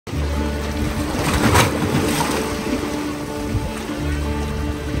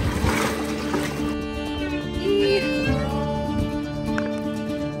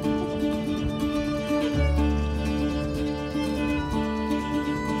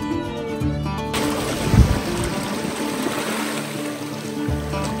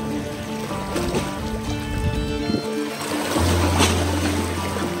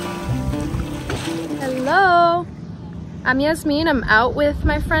I'm Yasmeen. I'm out with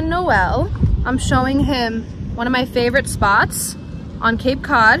my friend Noel. I'm showing him one of my favorite spots on Cape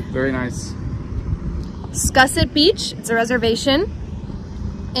Cod. Very nice. Scusset Beach. It's a reservation.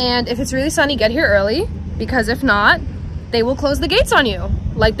 And if it's really sunny, get here early, because if not, they will close the gates on you,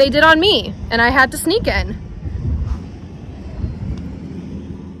 like they did on me, and I had to sneak in.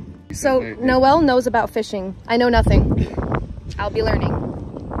 So Noel knows about fishing. I know nothing. I'll be learning.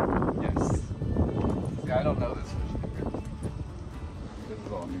 Yes. Yeah, I don't know this fishing. This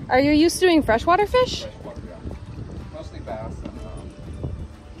is all new. Are you used to doing freshwater fish? Freshwater, yeah. Mostly bass and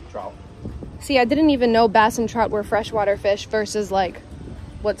trout. See, I didn't even know bass and trout were freshwater fish versus like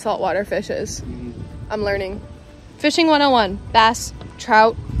what saltwater fish is. I'm learning. Fishing 101, bass,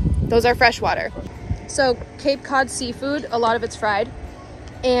 trout, those are freshwater. So Cape Cod seafood, a lot of it's fried.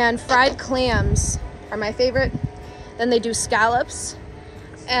 And fried clams are my favorite. Then they do scallops.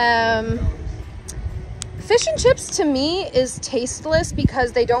 Fish and chips to me is tasteless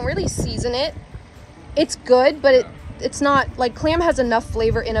because they don't really season it. It's good, but it's not, like clam has enough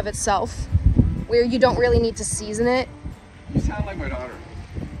flavor in of itself where you don't really need to season it. You sound like my daughter.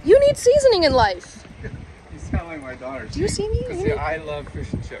 You need seasoning in life. You sound like my daughter. Do you see me? Because see, I love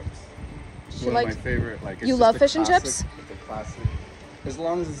fish and chips. It's one of my favorite. Like, it's you just love a fish and classic, chips? It's a classic. As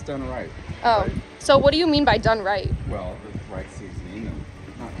long as it's done right. Oh, right? So what do you mean by done right? Well, the right seasoning and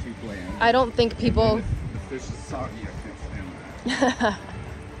not too bland. I don't think people... If the fish is soggy, I can't stand that.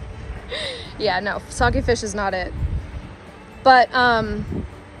 Yeah, no, soggy fish is not it. But,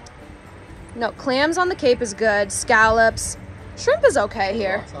 no, clams on the Cape is good. Scallops. Shrimp is okay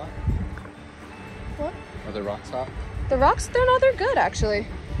here. Rocks hot? What? Are the rocks hot? The rocks, they're good, actually.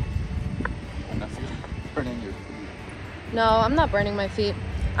 Enough you're burning your feet. No, I'm not burning my feet.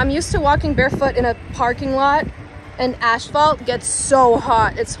 I'm used to walking barefoot in a parking lot, and asphalt gets so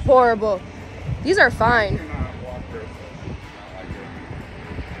hot. It's horrible. These are fine.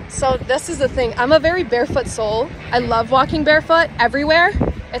 So this is the thing. I'm a very barefoot soul. I love walking barefoot everywhere.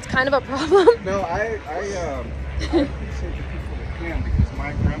 It's kind of a problem. No, I appreciate the people that can, because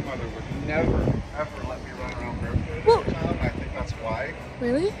my grandmother would never, ever let me run around barefoot as a child, and I think that's why.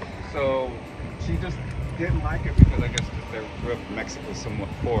 Really? So she just didn't like it because I guess they grew up in Mexico somewhat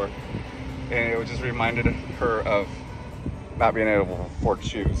poor, and it just reminded her of not being able to afford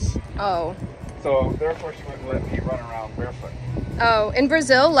shoes. Oh. So therefore she wouldn't let me run around barefoot. Oh, in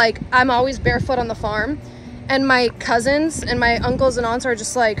Brazil, like I'm always barefoot on the farm, and my cousins and my uncles and aunts are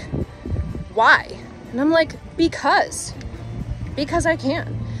just like, why? And I'm like, because I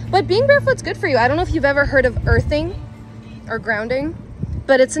can. But being barefoot's good for you. I don't know if you've ever heard of earthing or grounding,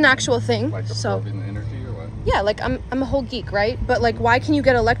 but it's an actual thing. Like absorbing the energy or what? Yeah, like I'm a whole geek, right? But like, why can you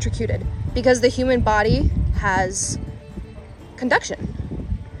get electrocuted? Because the human body has conduction.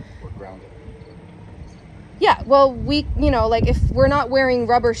 Or grounded. Yeah, well, we, like if we're not wearing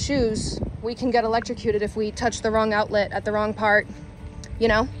rubber shoes, we can get electrocuted if we touch the wrong outlet at the wrong part,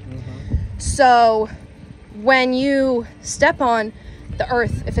 So when you step on the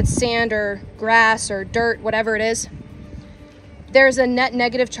earth, if it's sand or grass or dirt, whatever it is, there's a net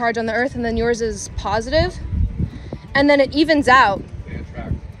negative charge on the earth, and then yours is positive, and then it evens out. They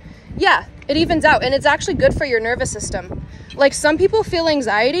attract. Yeah, it evens out, and it's actually good for your nervous system. Like some people feel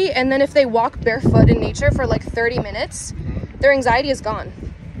anxiety, and then if they walk barefoot in nature for like 30 minutes, their anxiety is gone.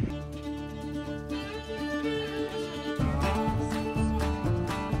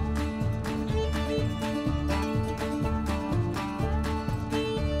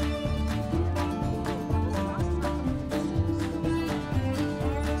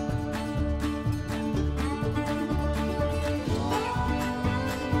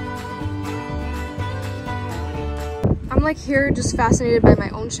 I'm like here just fascinated by my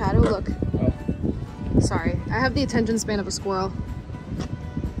own shadow. Look. Oh. Sorry, I have the attention span of a squirrel.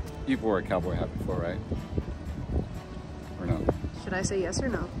 You've wore a cowboy hat before, right? Or no? Should I say yes or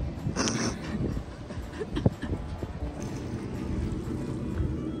no?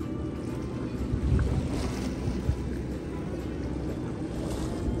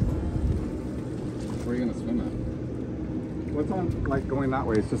 Where are you gonna swim at? What's on, like, going that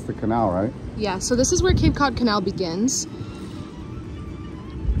way? It's just the canal, right? Yeah, so this is where Cape Cod Canal begins.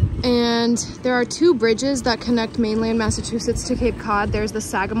 And there are two bridges that connect mainland Massachusetts to Cape Cod. There's the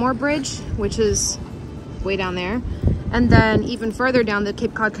Sagamore Bridge, which is way down there. And then even further down the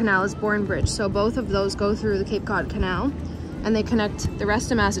Cape Cod Canal is Bourne Bridge. So both of those go through the Cape Cod Canal, and they connect the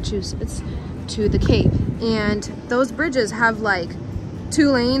rest of Massachusetts to the Cape. And those bridges have like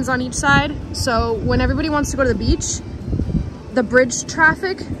 2 lanes on each side. So when everybody wants to go to the beach, the bridge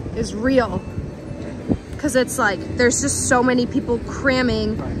traffic is real. because it's like there's just so many people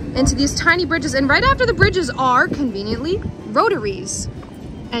cramming into these tiny bridges, and right after the bridges are conveniently rotaries,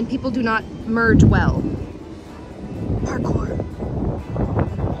 and people do not merge well. Parkour.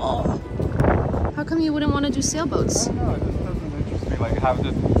 Oh. How come you wouldn't want to do sailboats? I don't know, it just doesn't interest me, like have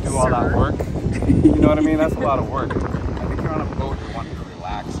to do all that work. You know what I mean? That's a lot of work. I think you're on a boat, you want to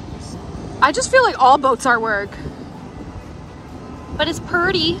relax. I just feel like all boats are work. But it's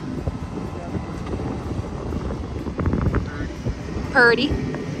purty. Purdy.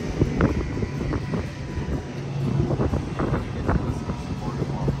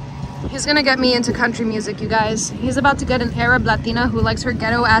 He's gonna get me into country music, you guys. He's about to get an Arab Latina who likes her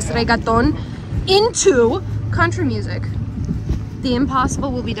ghetto ass reggaeton into country music. The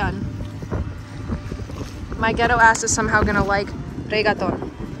impossible will be done. My ghetto ass is somehow gonna like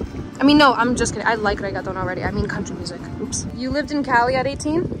reggaeton. I mean, no, I'm just kidding. I like reggaeton already. I mean country music. Oops. You lived in Cali at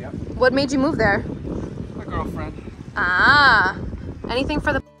 18? Yep. What made you move there? My girlfriend. Ah. Anything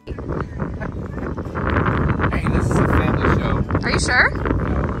for the... Hey, this is a family show. Are you sure?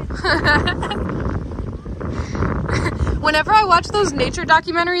 Whenever I watch those nature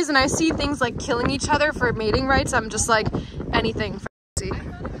documentaries and I see things like killing each other for mating rights, I'm just like, anything for see.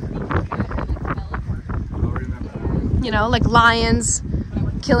 You know, like lions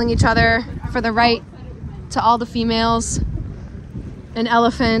killing each other for the right to all the females, and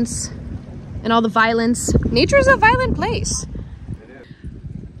elephants, and all the violence. Nature is a violent place. It is.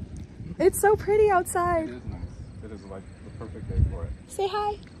 It's so pretty outside. It is nice. It is like the perfect day for it. Say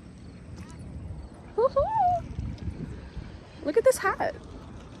hi. Woohoo! Look at this hat.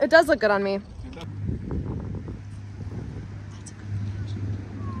 It does look good on me.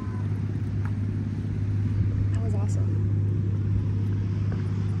 That was awesome.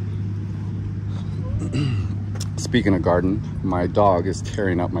 Speaking of garden, my dog is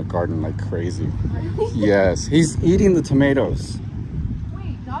tearing up my garden like crazy. Yes, he's eating the tomatoes.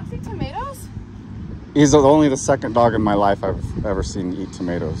 Wait, dogs eat tomatoes? He's only the second dog in my life I've ever seen eat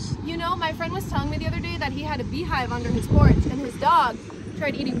tomatoes. You know, my friend was telling me the other day that he had a beehive under his porch and his dog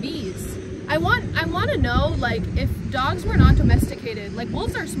tried eating bees. I want to know, like, if dogs were not domesticated, like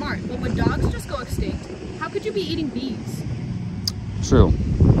wolves are smart, but would dogs just go extinct? How could you be eating bees? True.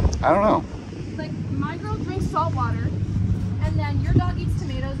 I don't know. Like, my girl drinks salt water, and then your dog eats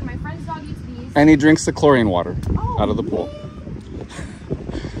tomatoes, and my friend's dog eats bees. And he drinks the chlorine water out of the pool.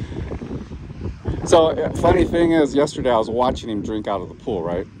 So, funny thing is, yesterday I was watching him drink out of the pool,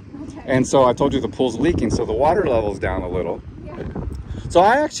 right? Okay. And so I told you the pool's leaking, so the water level's down a little. Yeah. So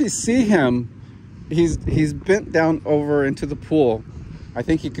I actually see him, he's bent down over into the pool. I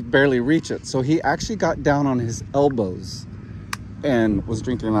think he could barely reach it. So he actually got down on his elbows and was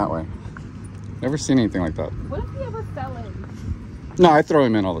drinking that way. Never seen anything like that. What if he ever fell in? No, I throw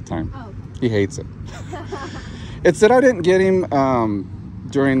him in all the time. Oh. He hates it. It's that I didn't get him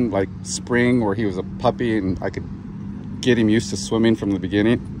during like spring where he was a puppy and I could get him used to swimming from the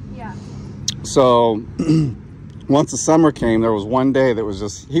beginning. Yeah. So once the summer came, there was one day that was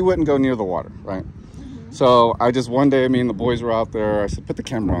just, he wouldn't go near the water, right? Mm-hmm. So I just, one day, me and the boys were out there, I said, put the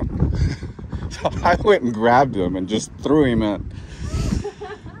camera on. So I went and grabbed him and just threw him in.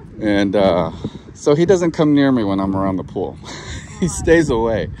 And so he doesn't come near me when I'm around the pool. He stays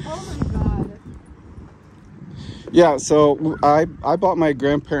away. Oh my God. Yeah, so I bought my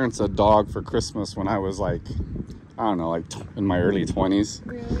grandparents a dog for Christmas when I was like, I don't know, like in my early 20s.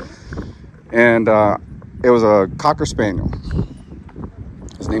 Really? And it was a Cocker Spaniel.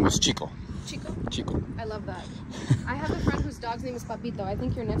 His name was Chico. Chico? Chico. I love that. I have a friend whose dog's name is Papito. I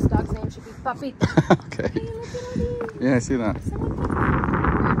think your next dog's name should be Papito. Okay. Hey, look at these. Yeah, I see that. I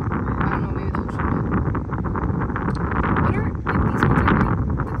don't know, maybe the ocean. What are, like, these ones are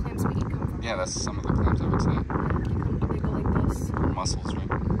where the clams we eat come from? Yeah, that's some of the clams I would say. They go like this. Mussels, right?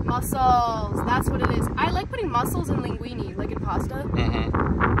 Mussels. That's what it is. I like putting mussels in linguine, like in pasta. Mm-hmm.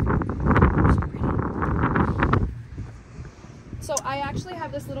 So I actually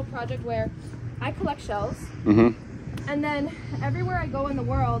have this little project where I collect shells. Mm-hmm. And then everywhere I go in the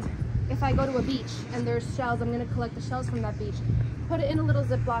world, if I go to a beach and there's shells, I'm going to collect the shells from that beach. Put it in a little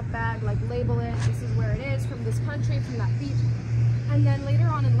Ziploc bag, like label it. This is where it is, from this country, from that beach. And then later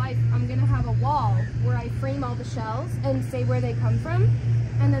on in life, I'm going to have a wall where I frame all the shells and say where they come from.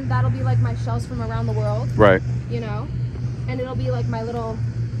 And then that'll be like my shells from around the world. Right. You know? And it'll be like my little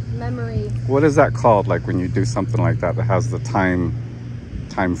memory. What is that called? Like when you do something like that that has the time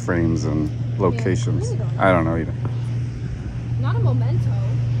frames and locations? Yeah, I don't know either. Not a memento.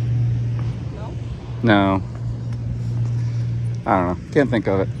 No? No. I don't know. Can't think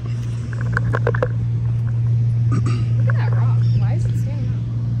of it. Look at that rock. Why is it standing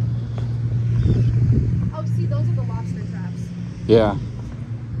up? Yeah.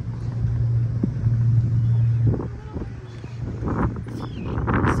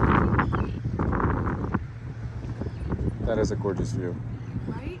 That is a gorgeous view.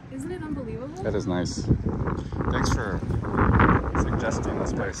 Right? Isn't it unbelievable? That is nice. Thanks for suggesting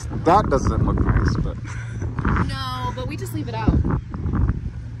this place. That doesn't look nice, but... No, but we just leave it out.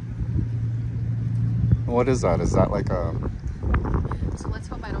 What is that? Is that like a... So let's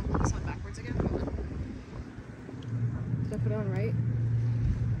hope I don't put this one backwards again. Hold on. Did I put it on right?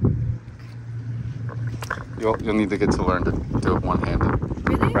 You'll need to get to learn to do it one-handed.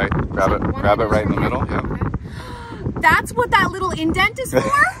 Really? Right? Grab it right in the middle. Yeah. Okay. That's what that little indent is for?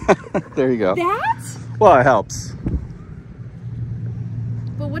 There you go. That? Well, it helps.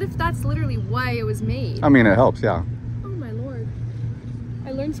 But what if that's literally why it was made? I mean, it helps, yeah. Oh my lord.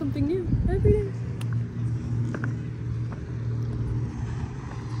 I learned something new every day.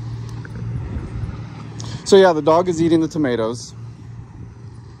 So yeah, the dog is eating the tomatoes.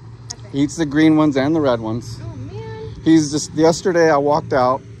 He eats the green ones and the red ones. Oh man. He's just, yesterday I walked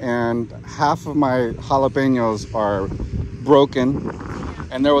out and half of my jalapenos are broken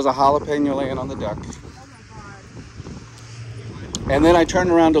and there was a jalapeno laying on the deck. Oh my god. And then I turned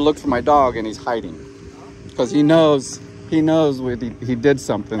around to look for my dog and he's hiding because he knows what he did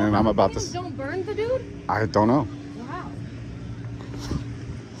something and I'm about to... Don't burn the dude? I don't know. Wow.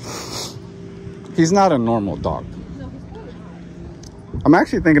 He's not a normal dog. No, he's totally not. I'm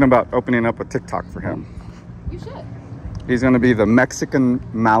actually thinking about opening up a TikTok for him. You should. He's going to be the Mexican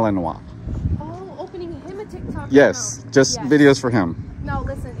Malinois. Oh, opening him a TikTok. Yes, account. just Yes. videos for him. No,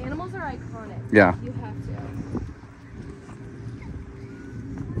 listen, animals are iconic. Yeah. You have to.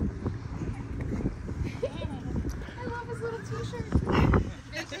 I love his little t-shirt.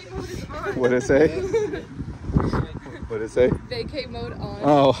 Vacate mode is on. What'd it say? What'd it say? Vacate mode on.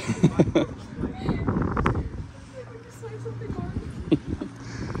 Oh.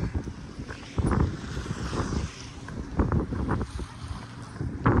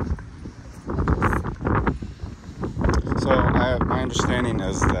 So my understanding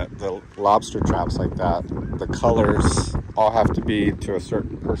is that the lobster traps like that, the colors all have to be to a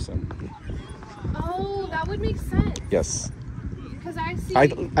certain person. Oh, that would make sense. Yes. Because I see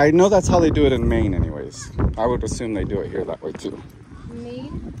I know that's how they do it in Maine anyways. I would assume they do it here that way too.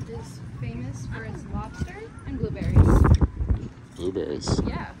 Maine is famous for its lobster and blueberries. Blueberries.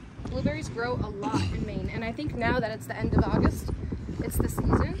 Yeah. Blueberries grow a lot in Maine. And I think now that it's the end of August, it's the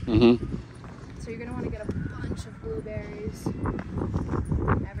season. Mm-hmm. So you're going to want to get a bunch of blueberries,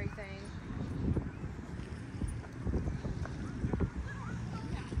 everything.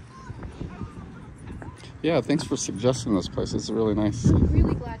 Yeah, thanks for suggesting this place. It's really nice. I'm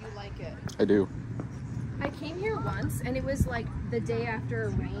really glad you like it. I do. I came here once and it was like the day after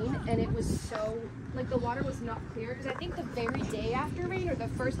rain and it was so, like the water was not clear. Because I think the very day after rain or the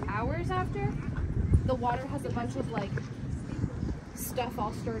first hours after, the water has a bunch of like stuff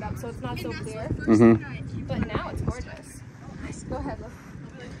all stirred up so it's not so clear. Mm-hmm. But now it's gorgeous. Go ahead, look.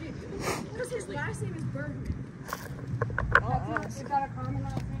 Because his last name is Bergman. Is that a common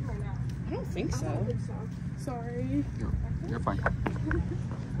last name or not? I don't think so. I don't think so. Sorry. You're fine.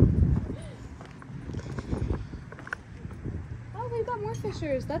 Oh, we've got more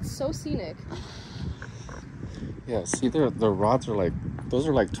fishers. That's so scenic. Yeah, see, the rods are like, those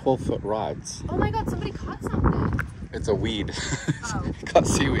are like 12-foot rods. Oh my god, somebody caught something. It's a weed. Oh. It caught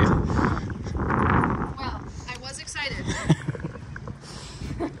seaweed. Well, I was excited.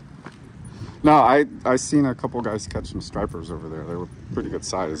 No, I seen a couple guys catch some stripers over there. They were pretty good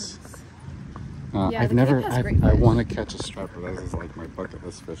size. Yeah, I've the never, Cape has great I fish. want to catch a striper. That is like my bucket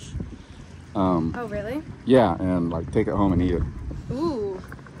list fish. Oh, really? Yeah, and like take it home and eat it. Ooh.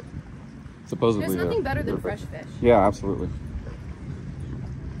 Supposedly. There's nothing better than they're- fresh fish. Yeah, absolutely.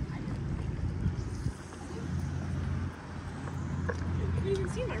 You can even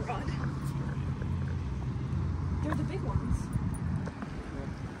see my rod. They're the big ones.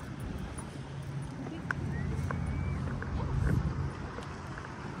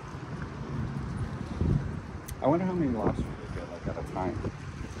 I wonder how many lobsters they get like at a time.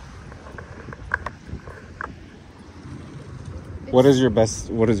 What is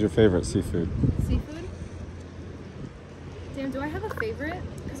your favorite seafood? Seafood? Damn, do I have a favorite?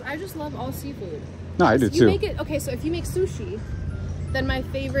 Because I just love all seafood. No, I do You too. make it, okay, so if you make sushi, then my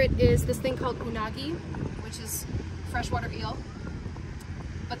favorite is this thing called unagi, which is freshwater eel.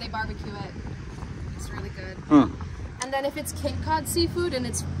 But they barbecue it. It's really good. Mm. And then if it's Cape Cod seafood and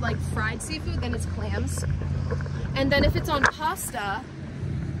it's like fried seafood, then it's clams. And then if it's on pasta,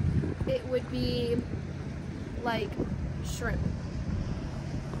 it would be like shrimp.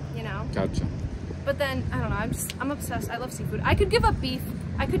 You know? Gotcha. But then, I don't know, I'm obsessed. I love seafood. I could give up beef.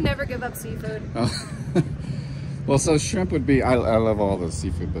 I could never give up seafood. Oh. Well, so shrimp would be, I love all the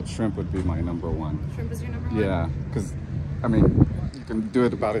seafood, but shrimp would be my #1. Shrimp is your #1? Yeah, because, I mean, you can do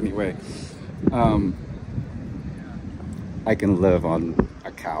it about any way. I can live on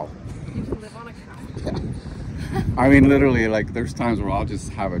a cow. You can live on a cow. Yeah. I mean, literally, like, there's times where I'll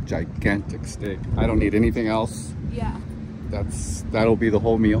just have a gigantic steak. I don't need anything else. Yeah. That'll be the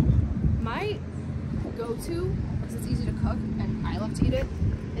whole meal. My go-to, because it's easy to cook and I love to eat it,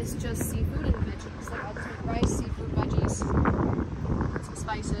 is just seafood and veggies. Like I'll just make rice, seafood, veggies, some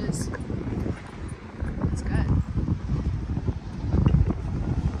spices. It's good.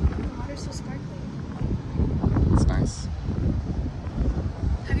 The water's so sparkling. It's nice.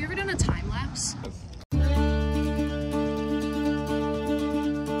 Have you ever done a time lapse?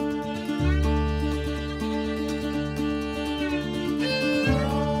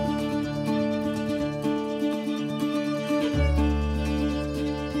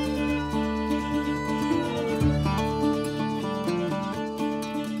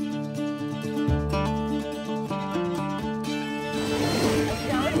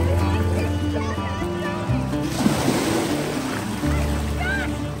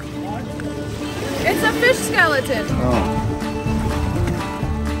 It's a fish skeleton. Oh.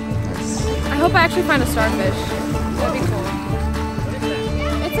 Nice. I hope I actually find a starfish. That'd be cool.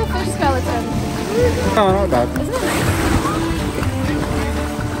 It's a fish skeleton. No, not bad. Isn't it nice?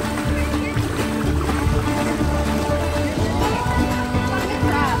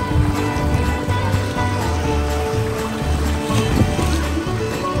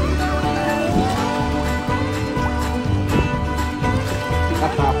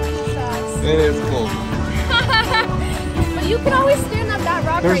 It is cool. But you can always stand on that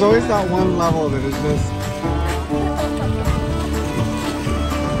rock. There's right always now. that one level that is just...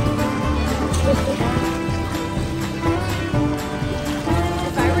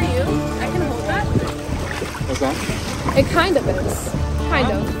 If I were you, I can hold that. What's that? It kind of is.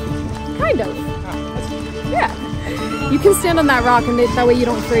 Kind of. Kind of. Yeah. You can stand on that rock and that way you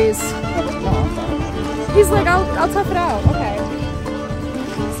don't freeze. He's like, I'll tough it out. Okay.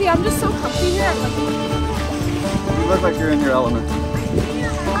 See, I'm just so comfy here. I'm like, You look like you're in your element.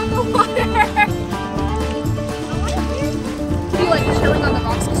 on the water. Do you like chilling on the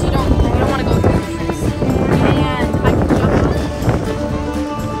rocks because you don't want to go through the trees? And I can jump on.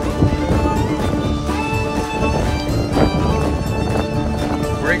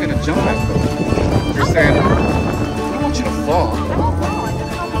 Where are you going to jump at though? You're saying, I don't want you to fall. I won't fall. I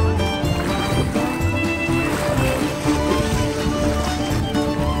just jump on.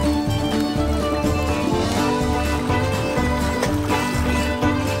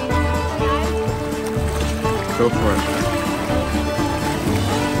 Go for it.